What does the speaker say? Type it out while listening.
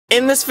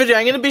In this video,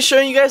 I'm going to be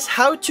showing you guys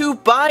how to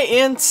buy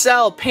and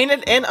sell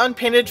painted and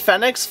unpainted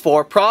Fennecs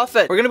for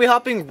profit. We're going to be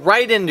hopping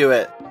right into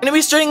it. I'm going to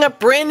be starting a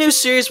brand new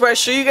series where I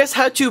show you guys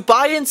how to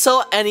buy and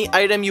sell any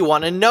item you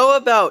want to know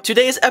about.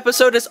 Today's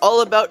episode is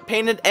all about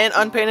painted and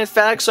unpainted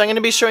Fennecs, so I'm going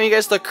to be showing you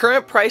guys the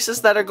current prices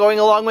that are going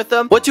along with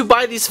them, what to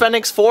buy these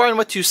Fennecs for and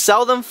what to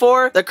sell them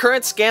for, the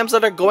current scams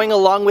that are going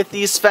along with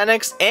these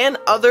Fennecs, and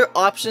other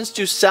options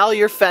to sell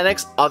your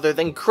Fennecs other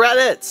than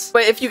credits.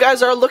 But if you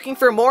guys are looking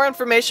for more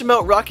information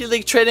about Rocket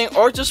League trading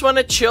or just want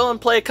to chill and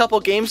play a couple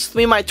games with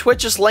me, my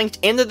Twitch is linked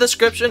in the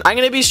description. I'm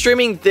going to be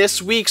streaming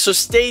this week, so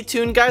stay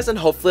tuned guys, and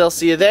hopefully I'll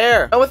see you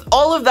there. And with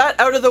all of that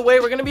out of the way,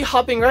 we're going to be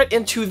hopping right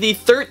into the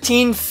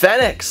 13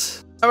 Fennecs.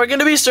 And we're going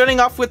to be starting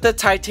off with the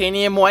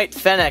titanium white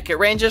Fennec. It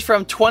ranges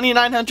from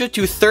 2,900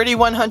 to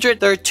 3,100.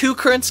 There are two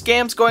current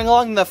scams going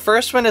along. The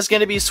first one is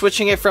going to be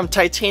switching it from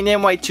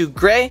titanium white to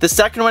gray. The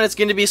second one is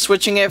going to be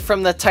switching it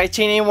from the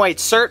titanium white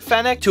cert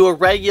Fennec to a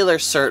regular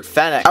cert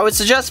Fennec. I would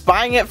suggest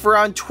buying it for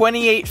around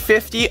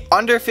 28.50,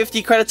 under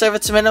 50 credits of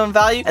its minimum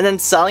value, and then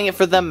selling it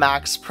for the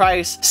max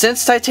price.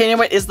 Since titanium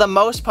white is the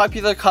most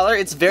popular color,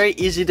 it's very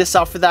easy to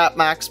sell for that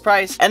max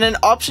price. And an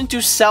option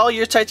to sell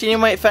your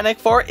titanium white Fennec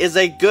for is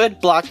a good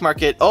black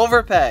market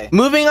overpay.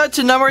 Moving on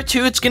to number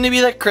 2, it's going to be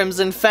the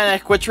crimson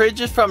Fennec, which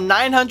ranges from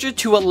 900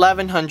 to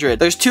 1,100.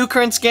 There's two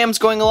current scams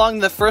going along.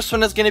 The first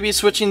one is going to be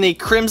switching the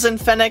crimson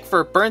Fennec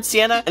for burnt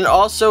sienna, and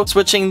also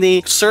switching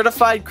the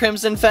certified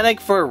crimson Fennec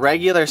for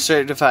regular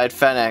certified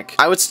Fennec.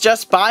 I would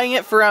suggest buying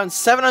it for around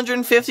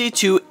 750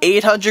 to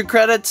 800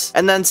 credits,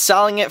 and then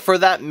selling it for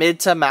that mid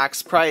to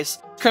max price.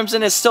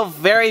 Crimson is still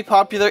very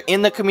popular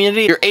in the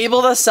community. You're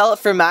able to sell it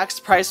for max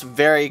price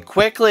very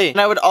quickly. And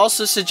I would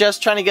also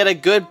suggest trying to get a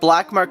good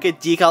black market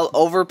decal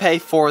overpay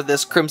for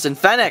this crimson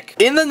Fennec.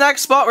 In the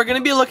next spot, we're going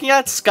to be looking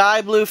at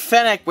sky blue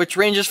Fennec, which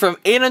ranges from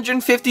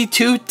 850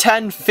 to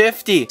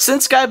 1050.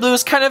 Since sky blue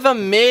is kind of a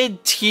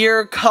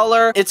mid-tier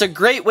color, it's a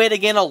great way to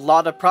gain a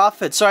lot of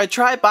profit. So I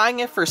try buying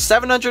it for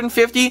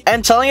 750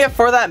 and selling it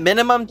for that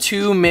minimum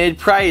to mid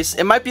price.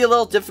 It might be a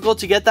little difficult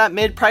to get that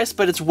mid price,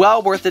 but it's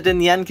well worth it in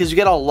the end because you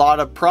get a lot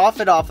of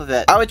profit off of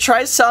it. I would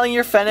try selling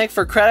your Fennec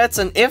for credits,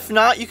 and if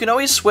not, you can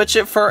always switch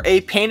it for a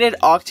painted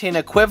octane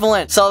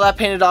equivalent. Sell that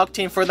painted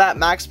octane for that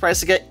max price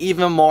to get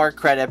even more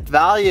credit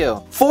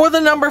value. For the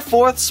number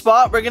 4th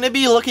spot, we're going to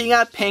be looking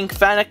at pink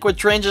Fennec,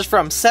 which ranges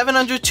from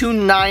 700 to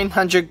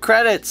 900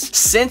 credits.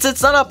 Since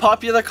it's not a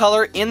popular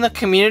color in the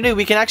community,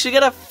 we can actually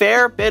get a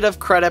fair bit of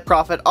credit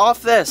profit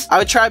off this. I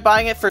would try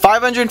buying it for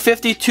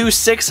 550 to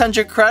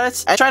 600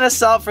 credits and trying to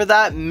sell it for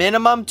that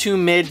minimum to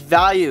mid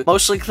value.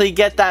 Most likely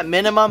get that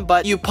minimum,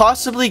 but you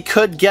possibly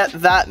could get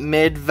that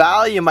mid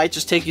value. Might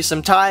just take you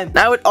some time.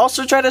 Now I would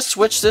also try to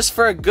switch this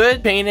for a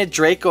good painted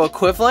Draco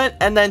equivalent,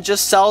 and then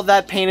just sell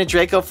that painted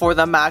Draco for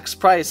the max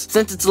price,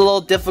 since it's a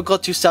little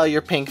difficult to sell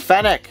your pink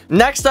Fennec.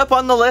 Next up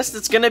on the list,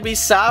 it's going to be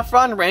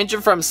saffron,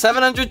 ranging from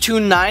 700 to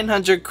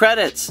 900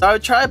 credits. So I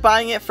would try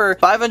buying it for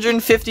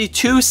 550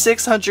 to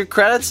 600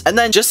 credits, and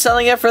then just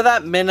selling it for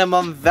that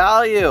minimum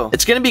value.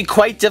 It's going to be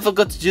quite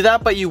difficult to do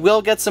that, but you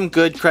will get some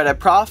good credit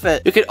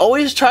profit. You could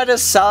always try to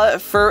sell it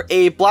for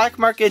a black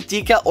market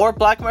decal or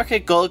black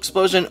market gold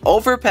explosion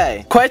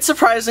overpay. Quite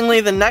surprisingly,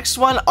 the next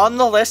one on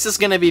the list is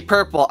going to be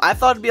purple. I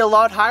thought it'd be a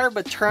lot higher,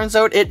 but turns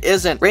out it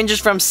isn't.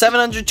 Ranges from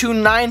 700 to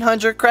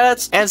 900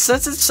 credits, and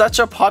since it's such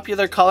a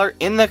popular color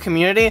in the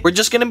community, we're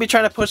just going to be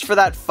trying to push for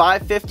that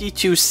 550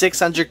 to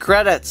 600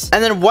 credits.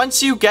 And then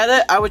once you get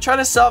it, I would try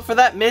to sell it for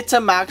that mid to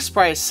max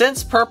price.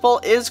 Since purple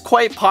is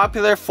quite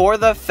popular for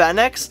the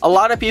Fennecs, a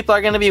lot of people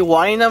are going to be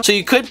wanting them, so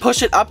you could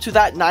push it up to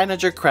that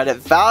 900 credit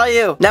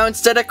value. Now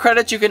instead of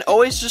credits, you can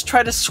always just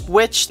try to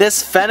switch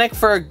this Fennec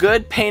for a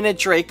good painted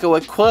Draco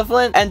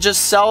equivalent and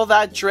just sell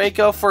that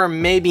Draco for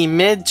maybe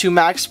mid to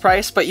max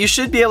price, but you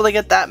should be able to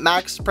get that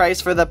max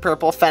price for the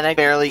purple Fennec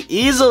fairly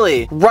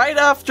easily. Right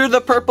after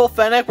the purple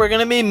Fennec, we're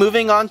going to be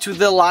moving on to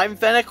the lime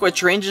Fennec,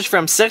 which ranges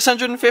from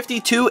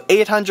 650 to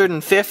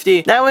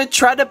 850. Now I would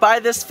try to buy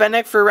this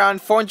Fennec for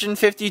around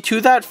 450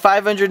 to that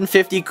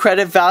 550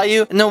 credit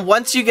value, and then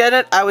once you get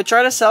it, I would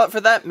try to sell it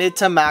for that mid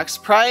to max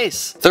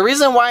price. The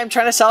reason why I'm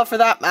trying to sell it for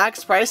that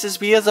max price is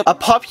because a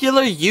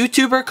popular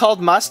YouTuber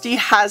called Musty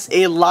has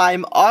a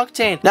lime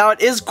octane. Now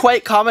it is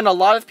quite common, a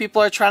lot of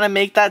people are trying to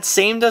make that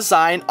same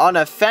design on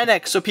a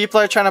Fennec, so people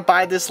are trying to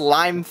buy this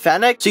lime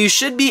Fennec, so you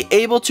should be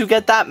able to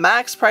get that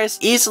max price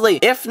easily.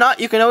 If not,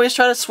 you can always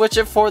try to switch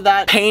it for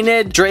that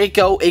painted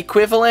Draco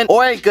equivalent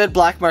or a good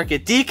black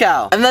market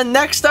decal. And then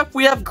next up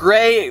we have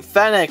gray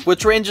Fennec,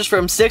 which ranges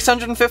from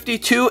 650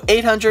 to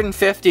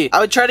 850. I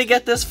would try to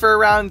get this for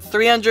around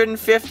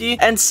 350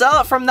 and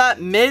sell it from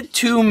that mid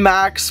to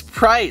max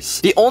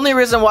price. The only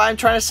reason why I'm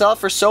trying to sell it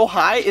for so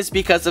high is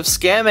because of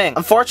scamming.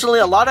 Unfortunately,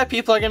 a lot of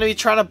people are going to be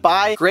trying to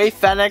buy gray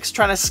Fennecs,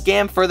 trying to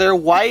scam for their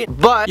white,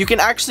 but you can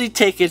actually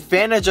take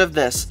advantage of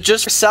this,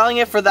 just selling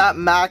it for that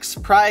max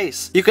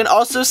price. You can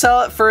also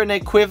sell it for an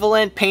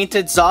equivalent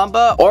painted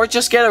zomba, or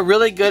just get a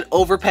really good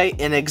overpay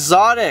in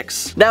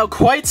exotics. Now,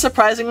 quite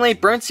surprisingly,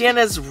 burnt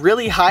sienna is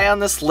really high on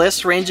this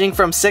list, ranging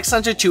from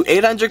 600 to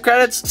 800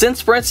 credits.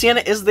 Since burnt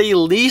sienna is the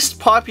least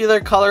popular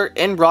color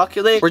in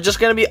Rocket League, we're just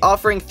going to be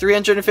offering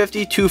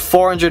 350 to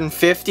 450.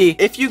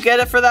 If you get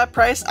it for that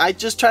price, I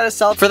just try to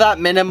sell it for that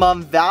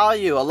minimum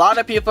value. A lot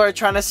of people are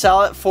trying to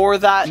sell it for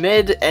that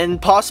mid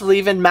and possibly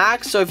even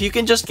max, so if you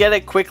can just get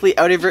it quickly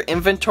out of your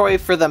inventory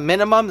for the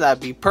minimum,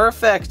 that'd be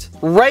perfect.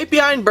 Right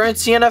behind burnt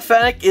sienna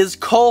Fennec is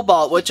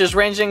cobalt, which is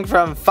ranging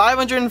from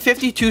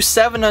 550 to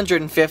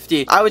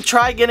 750. I would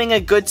try getting a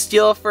good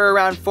steal for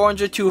around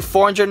 400 to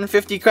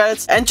 450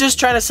 credits and just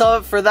trying to sell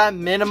it for that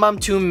minimum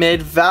to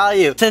mid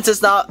value. Since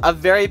it's not a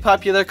very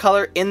popular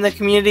color in the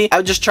community, I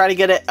would just try to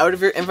get it out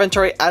of your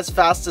inventory as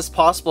fast as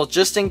possible,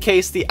 just in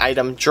case the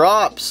item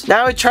drops.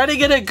 Now, I would try to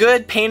get a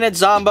good painted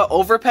zomba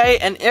overpay,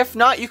 and if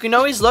not, you can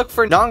always look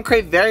for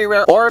non-crate very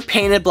rare or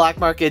painted black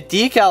market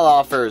decal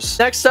offers.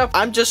 Next up,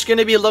 I'm just going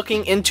to be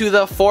looking into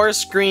the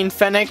forest green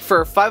Fennec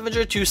for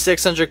 500 to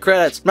 600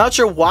 credits. Not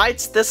sure why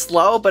it's this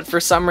low, but for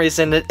some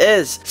reason it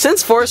is.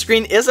 Since forest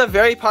green is a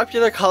very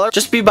popular color,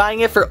 just be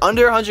buying it for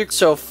under 100,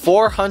 so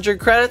 400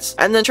 credits,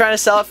 and then trying to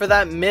sell it for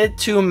that mid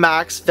to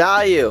max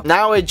value.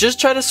 Now, I just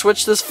try to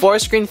switch this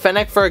forest green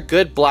Fennec for a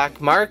good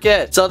black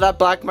market. Sell that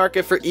black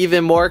market for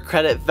even more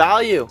credit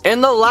value.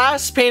 And the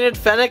last painted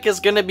Fennec is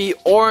going to be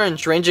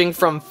orange, ranging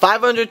from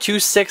 500 to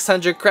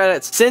 600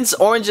 credits. Since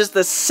orange is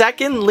the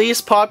second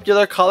least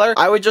popular color,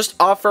 I would just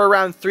offer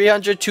around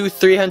 300 to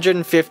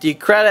 350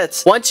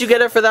 credits. Once you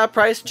get it for that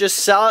price, just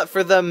sell it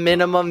for the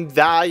minimum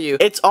value.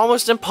 It's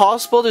almost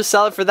impossible to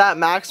sell it for that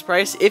max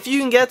price. If you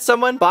can get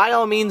someone, by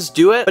all means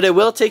do it, but it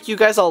will take you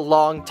guys a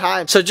long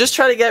time. So just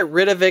try to get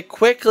rid of it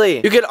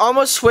quickly. You could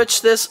almost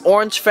switch this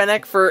orange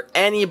Fennec for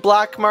any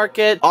black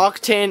market,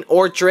 octane,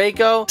 or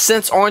Draco.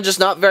 Since orange is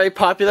not very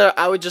popular,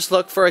 I would just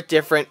look for a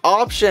different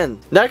option.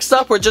 Next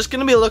up, we're just going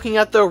to be looking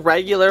at the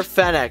regular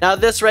Fennec. Now,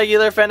 this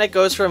regular Fennec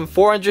goes from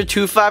 400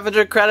 to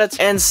 500 credits,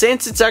 and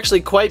since it's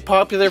actually quite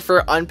popular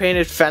for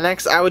unpainted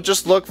Fennecs, I would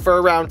just look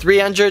for around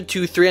 300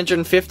 to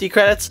 350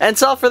 credits and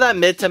sell for that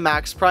mid to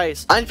max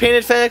price.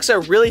 Unpainted Fennecs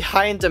are really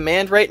high in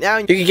demand right now.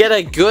 You can get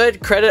a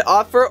good credit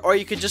offer, or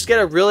you could just get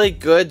a really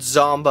good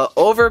zomba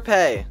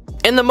overpay.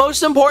 And the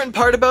most important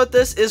part about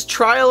this is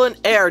trial and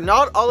error.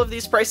 Not all of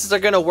these prices are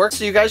going to work,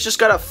 so you guys just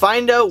gotta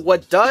find out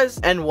what does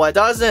and what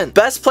doesn't.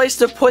 Best place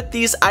to put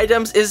these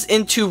items is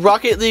into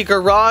Rocket League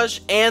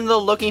Garage and the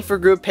Looking for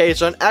Group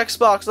page on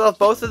Xbox. I'll have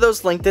both of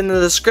those linked in the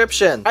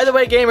description. By the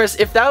way, gamers,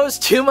 if that was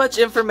too much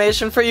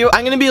information for you,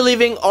 I'm going to be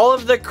leaving all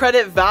of the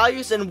credit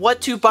values and what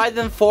to buy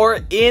them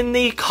for in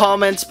the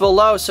comments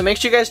below, so make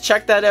sure you guys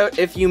check that out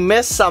if you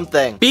missed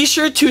something. Be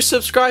sure to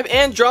subscribe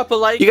and drop a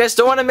like. You guys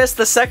don't want to miss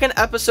the second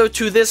episode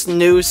to this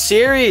new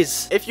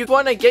series. If you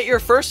want to get your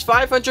first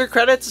 500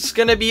 credits, it's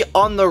going to be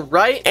on the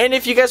right, and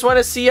if you guys want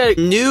to see a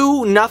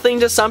new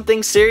nothing to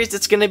something series,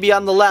 it's going to be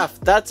on the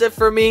left. That's it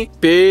for me.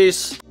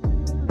 Peace.